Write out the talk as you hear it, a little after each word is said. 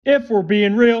If we're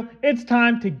being real, it's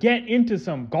time to get into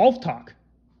some golf talk.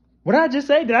 What did I just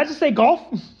say? Did I just say golf?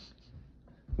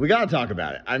 We got to talk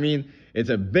about it. I mean,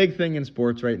 it's a big thing in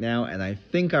sports right now, and I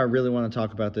think I really want to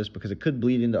talk about this because it could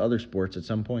bleed into other sports at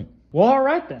some point. Well, all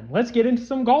right then. Let's get into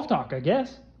some golf talk, I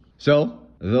guess. So,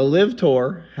 the LIV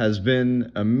Tour has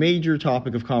been a major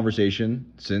topic of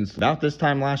conversation since about this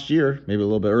time last year, maybe a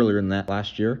little bit earlier than that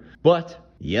last year. But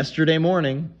yesterday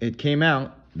morning, it came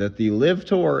out that the LIV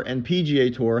Tour and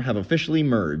PGA Tour have officially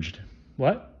merged.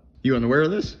 What? You unaware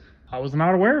of this? I was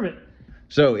not aware of it.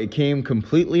 So it came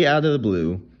completely out of the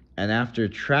blue, and after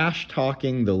trash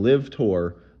talking the LIV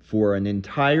Tour for an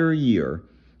entire year,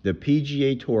 the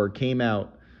PGA Tour came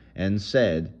out and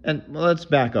said, and let's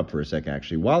back up for a second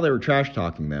actually, while they were trash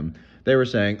talking them, they were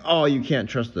saying, oh, you can't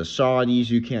trust the Saudis,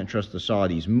 you can't trust the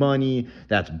Saudis' money,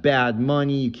 that's bad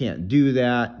money, you can't do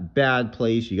that, bad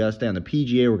place, you got to stay on the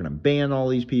PGA, we're going to ban all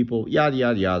these people, yada,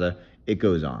 yada, yada, it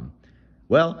goes on.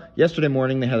 Well, yesterday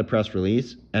morning they had a press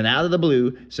release, and out of the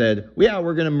blue said, yeah,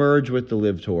 we're going to merge with the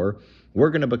LIV Tour,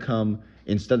 we're going to become,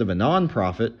 instead of a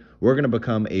non-profit, we're going to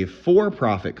become a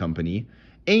for-profit company,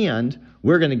 and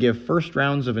we're going to give first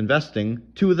rounds of investing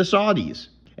to the Saudis.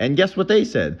 And guess what they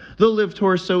said? The LIV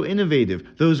Tour is so innovative.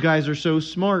 Those guys are so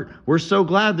smart. We're so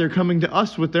glad they're coming to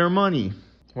us with their money.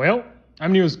 Well, I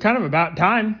mean, it was kind of about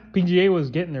time. PGA was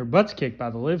getting their butts kicked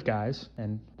by the LIV guys.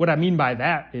 And what I mean by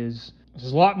that is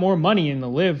there's a lot more money in the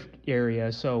LIV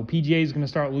area. So PGA is going to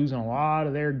start losing a lot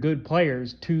of their good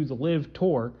players to the LIV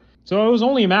Tour. So it was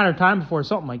only a matter of time before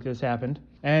something like this happened.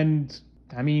 And,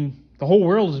 I mean, the whole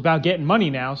world is about getting money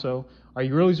now. So are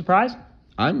you really surprised?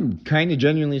 I'm kind of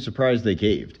genuinely surprised they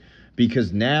caved,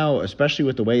 because now, especially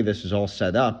with the way this is all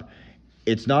set up,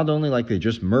 it's not only like they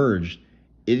just merged,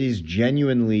 it is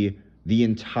genuinely the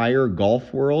entire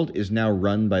golf world is now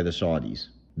run by the Saudis.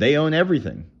 They own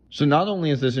everything. So not only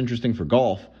is this interesting for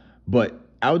golf, but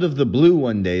out of the blue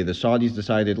one day, the Saudis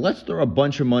decided, let's throw a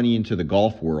bunch of money into the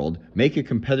golf world, make a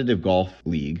competitive golf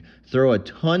league, throw a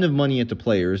ton of money at the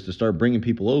players to start bringing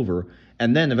people over,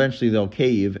 and then eventually they'll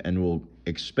cave and will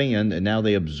expand, and now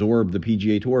they absorb the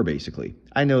PGA Tour, basically.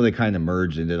 I know they kind of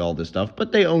merged and did all this stuff,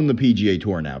 but they own the PGA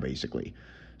Tour now, basically.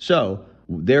 So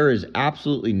there is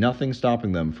absolutely nothing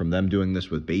stopping them from them doing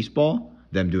this with baseball,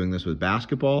 them doing this with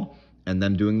basketball, and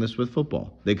them doing this with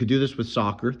football. They could do this with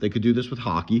soccer. They could do this with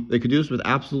hockey. They could do this with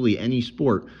absolutely any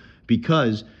sport,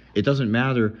 because it doesn't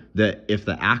matter that if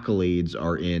the accolades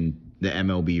are in the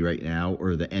MLB right now,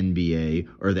 or the NBA,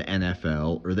 or the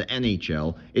NFL, or the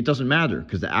NHL. It doesn't matter,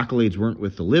 because the accolades weren't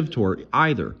with the LIV Tour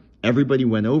either. Everybody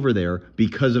went over there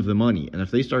because of the money. And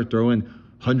if they start throwing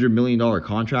 $100 million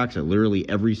contracts at literally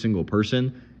every single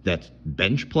person that's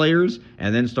bench players,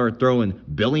 and then start throwing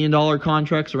 $1 billion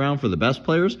contracts around for the best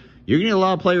players, you're going to get a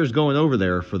lot of players going over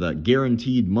there for the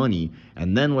guaranteed money.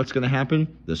 And then what's going to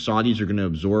happen? The Saudis are going to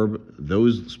absorb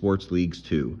those sports leagues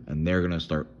too, and they're going to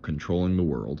start controlling the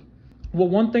world. Well,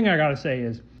 one thing I got to say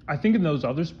is I think in those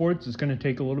other sports, it's going to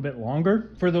take a little bit longer.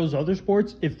 For those other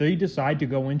sports, if they decide to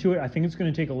go into it, I think it's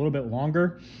going to take a little bit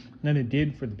longer than it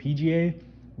did for the PGA.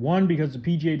 One, because the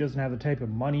PGA doesn't have the type of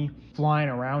money flying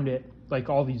around it like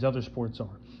all these other sports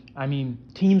are. I mean,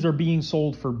 teams are being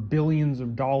sold for billions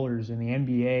of dollars in the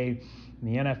NBA,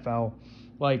 in the NFL.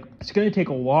 Like, it's going to take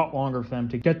a lot longer for them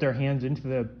to get their hands into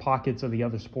the pockets of the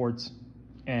other sports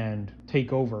and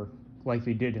take over like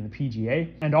they did in the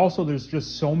PGA. And also there's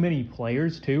just so many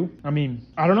players too. I mean,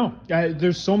 I don't know.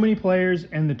 There's so many players,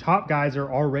 and the top guys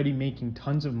are already making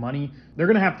tons of money. They're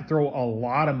going to have to throw a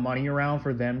lot of money around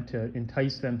for them to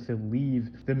entice them to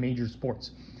leave the major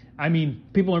sports. I mean,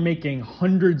 people are making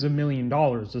hundreds of $1 million,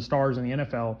 the stars in the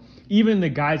NFL. Even the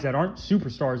guys that aren't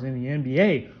superstars in the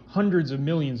NBA, hundreds of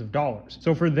millions of dollars.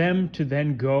 So for them to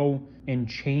then go and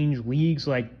change leagues,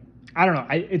 like, I don't know.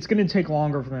 It's going to take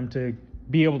longer for them to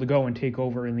be able to go and take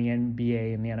over in the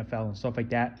NBA and the NFL and stuff like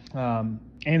that, and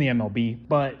the MLB.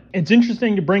 But it's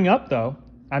interesting to bring up, though.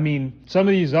 I mean, some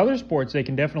of these other sports, they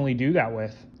can definitely do that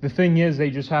with. The thing is,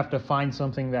 they just have to find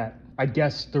something that I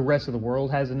guess the rest of the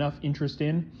world has enough interest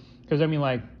in. Because, I mean,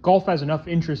 like, golf has enough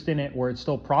interest in it where it's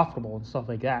still profitable and stuff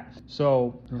like that.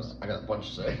 So I got a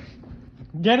bunch to say.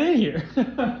 Get in here.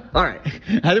 All right.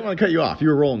 I didn't want to cut you off. You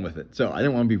were rolling with it, so I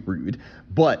didn't want to be rude.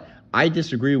 But I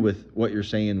disagree with what you're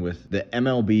saying with the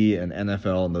MLB and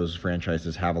NFL, and those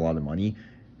franchises have a lot of money.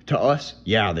 To us,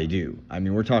 yeah, they do. I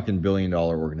mean, we're talking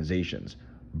billion-dollar organizations.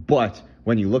 But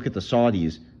when you look at the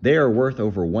Saudis, they are worth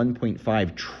over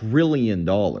 $1.5 trillion.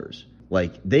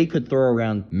 Like, they could throw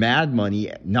around mad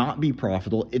money, not be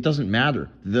profitable. It doesn't matter.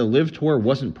 The LIV Tour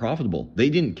wasn't profitable. They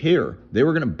didn't care. They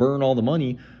were going to burn all the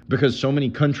money because so many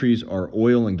countries are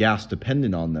oil and gas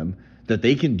dependent on them that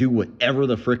they can do whatever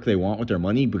the frick they want with their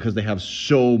money because they have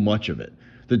so much of it.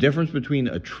 The difference between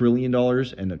 $1 trillion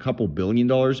and a couple $1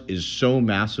 billion is so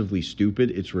massively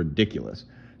stupid, it's ridiculous.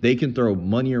 They can throw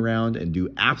money around and do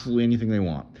absolutely anything they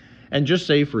want. And just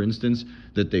say, for instance,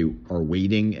 that they are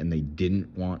waiting and they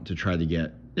didn't want to try to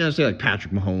get, say like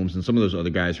Patrick Mahomes and some of those other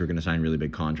guys who are going to sign really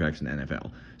big contracts in the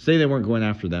NFL. Say they weren't going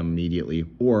after them immediately,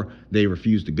 or they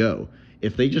refused to go.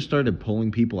 If they just started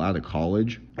pulling people out of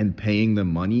college and paying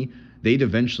them money, they'd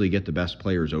eventually get the best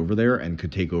players over there and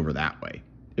could take over that way.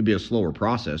 It'd be a slower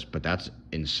process, but that's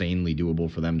insanely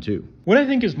doable for them too. What I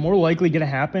think is more likely going to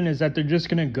happen is that they're just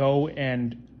going to go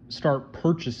and start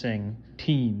purchasing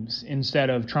teams instead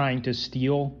of trying to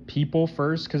steal people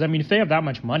first. Because, I mean, if they have that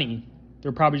much money,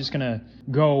 they're probably just going to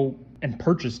go and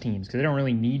purchase teams because they don't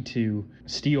really need to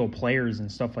steal players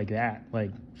and stuff like that.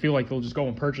 Like, I feel like they'll just go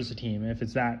and purchase a team. And if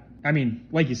it's that, I mean,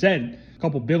 like you said, a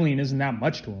couple billion isn't that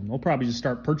much to them. They'll probably just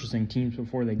start purchasing teams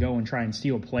before they go and try and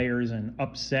steal players and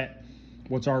upset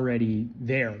what's already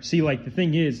there. See, like, the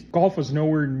thing is, golf was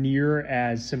nowhere near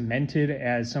as cemented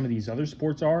as some of these other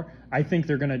sports are. I think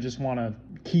they're going to just want to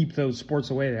keep those sports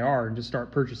the way they are and just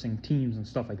start purchasing teams and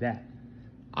stuff like that.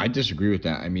 I disagree with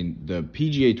that. I mean, the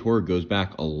PGA Tour goes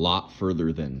back a lot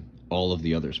further than all of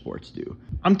the other sports do.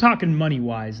 I'm talking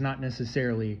money-wise, not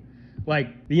necessarily.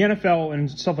 Like, the NFL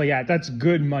and stuff like that, that's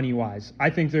good money-wise. I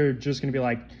think they're just going to be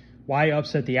like, why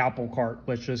upset the apple cart?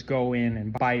 Let's just go in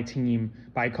and buy a team,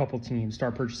 buy a couple teams,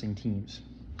 start purchasing teams.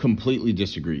 Completely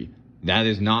disagree. That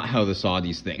is not how the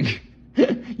Saudis think.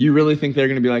 You really think they're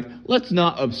going to be like, let's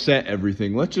not upset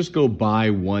everything. Let's just go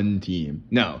buy one team.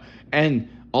 No. And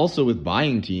also with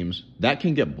buying teams, that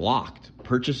can get blocked.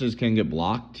 Purchases can get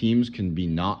blocked. Teams can be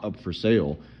not up for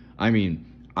sale. I mean,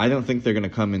 I don't think they're going to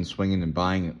come in swinging and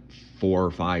buying 4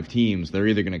 or 5 teams. They're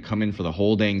either going to come in for the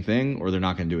whole dang thing or they're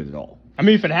not going to do it at all. I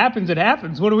mean, if it happens, it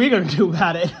happens. What are we going to do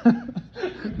about it?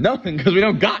 Nothing, because we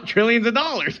don't got trillions of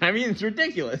dollars. I mean, it's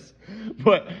ridiculous.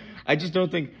 But I just don't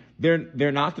think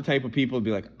they're not the type of people to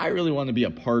be like, I really want to be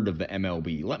a part of the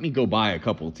MLB. Let me go buy a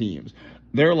couple teams.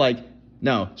 They're like,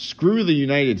 no, screw the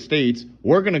United States.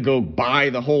 We're going to go buy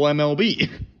the whole MLB.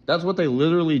 That's what they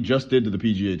literally just did to the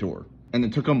PGA Tour. And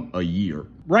it took them a year.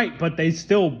 Right, but they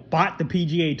still bought the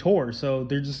PGA Tour. So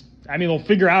they're just, I mean, they'll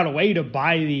figure out a way to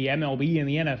buy the MLB and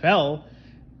the NFL.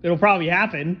 It'll probably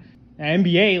happen.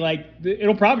 NBA, like,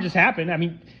 it'll probably just happen. I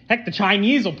mean, heck, the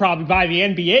Chinese will probably buy the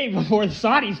NBA before the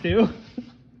Saudis do.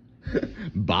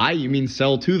 Buy? You mean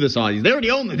sell to the Saudis? They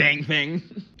already own the dang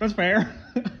thing. That's fair.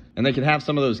 And they can have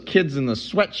some of those kids in the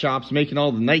sweatshops making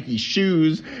all the Nike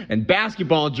shoes and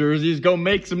basketball jerseys go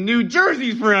make some new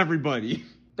jerseys for everybody.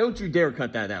 Don't you dare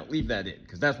cut that out. Leave that in,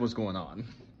 because that's what's going on.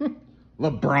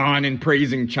 LeBron and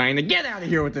praising China. Get out of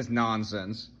here with this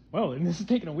nonsense. Well, and this is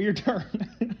taking a weird turn.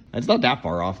 It's not that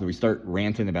far off that we start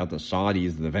ranting about the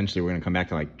Saudis and eventually we're going to come back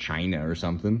to, like, China or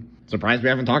something. Surprised we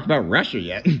haven't talked about Russia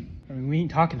yet. I mean, we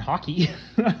ain't talking hockey.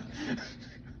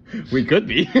 We could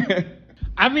be.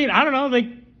 I mean, I don't know.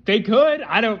 They could.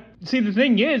 I don't... See, the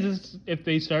thing is if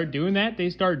they start doing that, they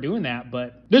start doing that.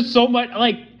 But there's so much...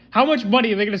 Like, how much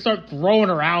money are they going to start throwing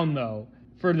around, though,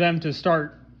 for them to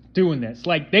start doing this?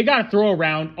 Like, they got to throw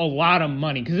around a lot of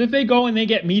money. Because if they go and they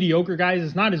get mediocre guys,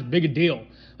 it's not as big a deal.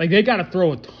 Like, they got to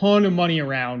throw a ton of money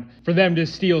around for them to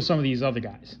steal some of these other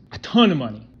guys. A ton of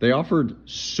money. They offered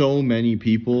so many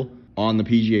people on the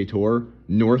PGA Tour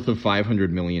north of $500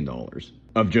 million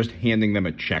of just handing them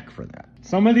a check for that.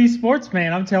 Some of these sports,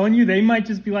 man, I'm telling you, they might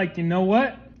just be like, you know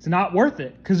what? It's not worth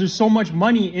it. Because there's so much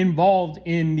money involved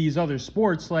in these other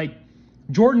sports. Like,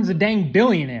 Jordan's a dang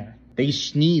billionaire. They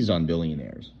sneeze on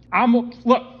billionaires.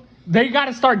 Look, they got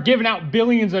to start giving out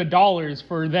billions of dollars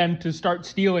for them to start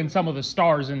stealing some of the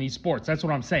stars in these sports. That's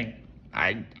what I'm saying.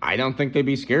 I don't think they'd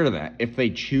be scared of that. If they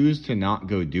choose to not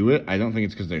go do it, I don't think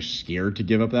it's because they're scared to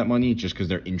give up that money. It's just because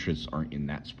their interests aren't in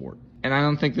that sport. And I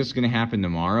don't think this is going to happen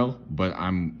tomorrow, but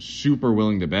I'm super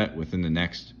willing to bet within the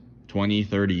next 20,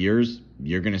 30 years,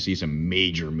 you're going to see some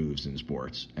major moves in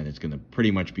sports, and it's going to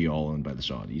pretty much be all owned by the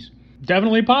Saudis.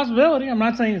 Definitely a possibility. I'm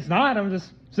not saying it's not. I'm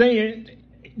just saying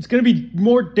it's going to be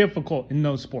more difficult in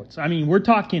those sports. I mean, we're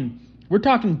talking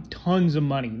tons of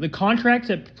money. The contracts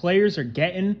that players are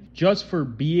getting just for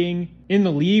being in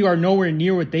the league are nowhere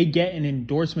near what they get in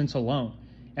endorsements alone.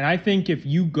 And I think if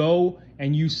you go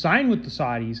and you sign with the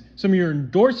Saudis, some of your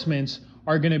endorsements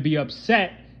are going to be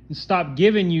upset and stop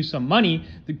giving you some money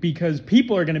because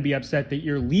people are going to be upset that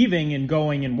you're leaving and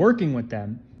going and working with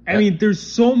them. I mean, there's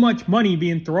so much money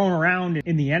being thrown around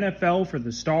in the NFL for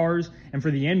the stars and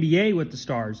for the NBA with the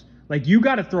stars. Like, you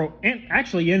got to throw, and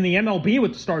actually in the MLB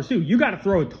with the stars too, you got to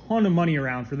throw a ton of money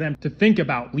around for them to think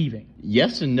about leaving.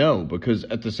 Yes and no, because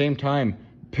at the same time,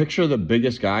 picture the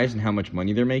biggest guys and how much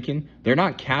money they're making. They're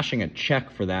not cashing a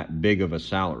check for that big of a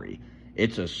salary.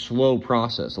 It's a slow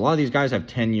process. A lot of these guys have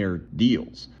 10-year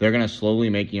deals. They're going to slowly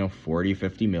make, 40,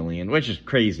 50 million, which is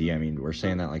crazy. I mean, we're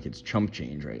saying that like it's chump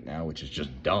change right now, which is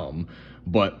just dumb.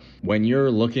 But when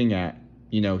you're looking at,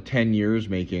 10 years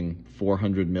making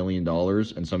 $400 million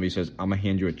and somebody says, I'm going to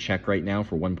hand you a check right now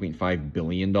for $1.5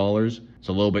 billion, it's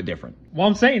a little bit different. Well,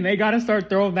 I'm saying they got to start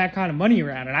throwing that kind of money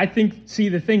around. And I think,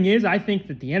 the thing is, I think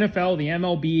that the NFL, the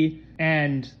MLB,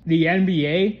 and the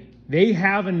NBA, they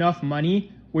have enough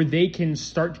money where they can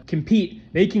start to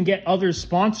compete. They can get other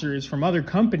sponsors from other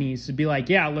companies to be like,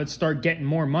 yeah, let's start getting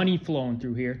more money flowing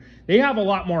through here. They have a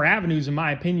lot more avenues, in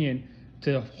my opinion,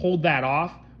 to hold that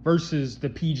off versus the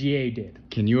PGA did.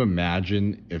 Can you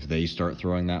imagine if they start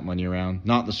throwing that money around?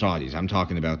 Not the Saudis. I'm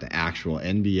talking about the actual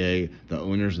NBA, the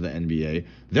owners of the NBA.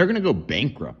 They're going to go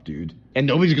bankrupt, dude. And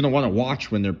nobody's going to want to watch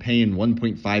when they're paying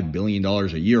 $1.5 billion a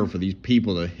year for these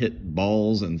people to hit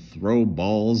balls and throw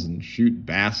balls and shoot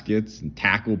baskets and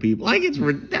tackle people. Like,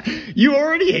 you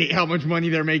already hate how much money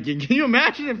they're making. Can you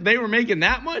imagine if they were making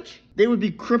that much? They would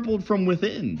be crippled from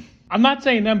within. I'm not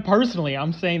saying them personally.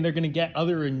 I'm saying they're going to get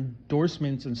other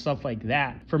endorsements and stuff like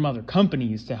that from other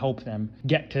companies to help them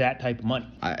get to that type of money.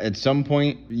 At some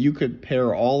point, you could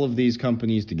pair all of these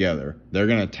companies together. They're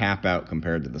going to tap out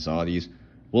compared to the Saudis.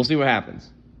 We'll see what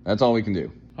happens. That's all we can do.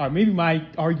 All right, maybe my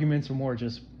arguments are more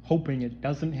just hoping it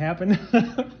doesn't happen.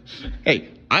 Hey,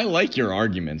 I like your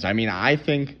arguments. I mean, I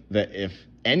think that if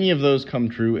any of those come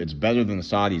true, it's better than the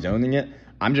Saudis owning it.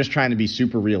 I'm just trying to be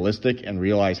super realistic and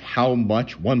realize how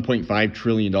much $1.5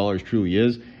 trillion truly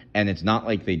is. And it's not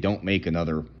like they don't make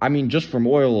another. I mean, just from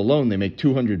oil alone, they make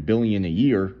 $200 billion a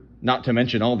year, not to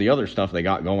mention all the other stuff they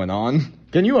got going on.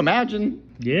 Can you imagine?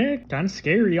 Yeah, kind of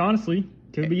scary, honestly.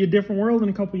 Could be a different world in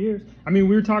a couple years. I mean,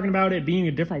 we were talking about it being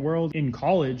a different world in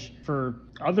college for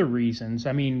other reasons.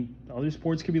 I mean, other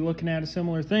sports could be looking at a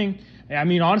similar thing. I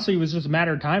mean, honestly, it was just a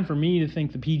matter of time for me to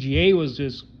think the PGA was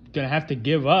just going to have to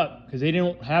give up because they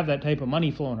don't have that type of money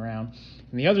flowing around.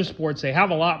 In the other sports, they have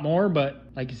a lot more, but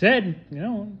like you said,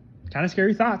 kind of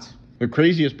scary thoughts. The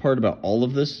craziest part about all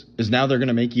of this is now they're going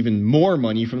to make even more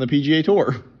money from the PGA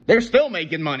Tour. They're still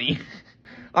making money.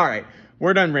 All right,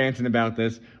 we're done ranting about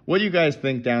this. What do you guys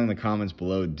think down in the comments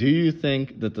below? Do you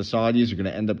think that the Saudis are going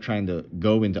to end up trying to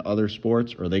go into other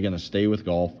sports, or are they going to stay with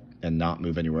golf and not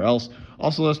move anywhere else?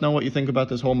 Also, let us know what you think about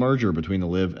this whole merger between the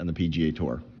LIV and the PGA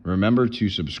Tour. Remember to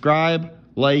subscribe,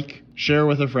 like, share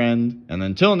with a friend, and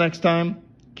until next time,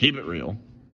 keep it real.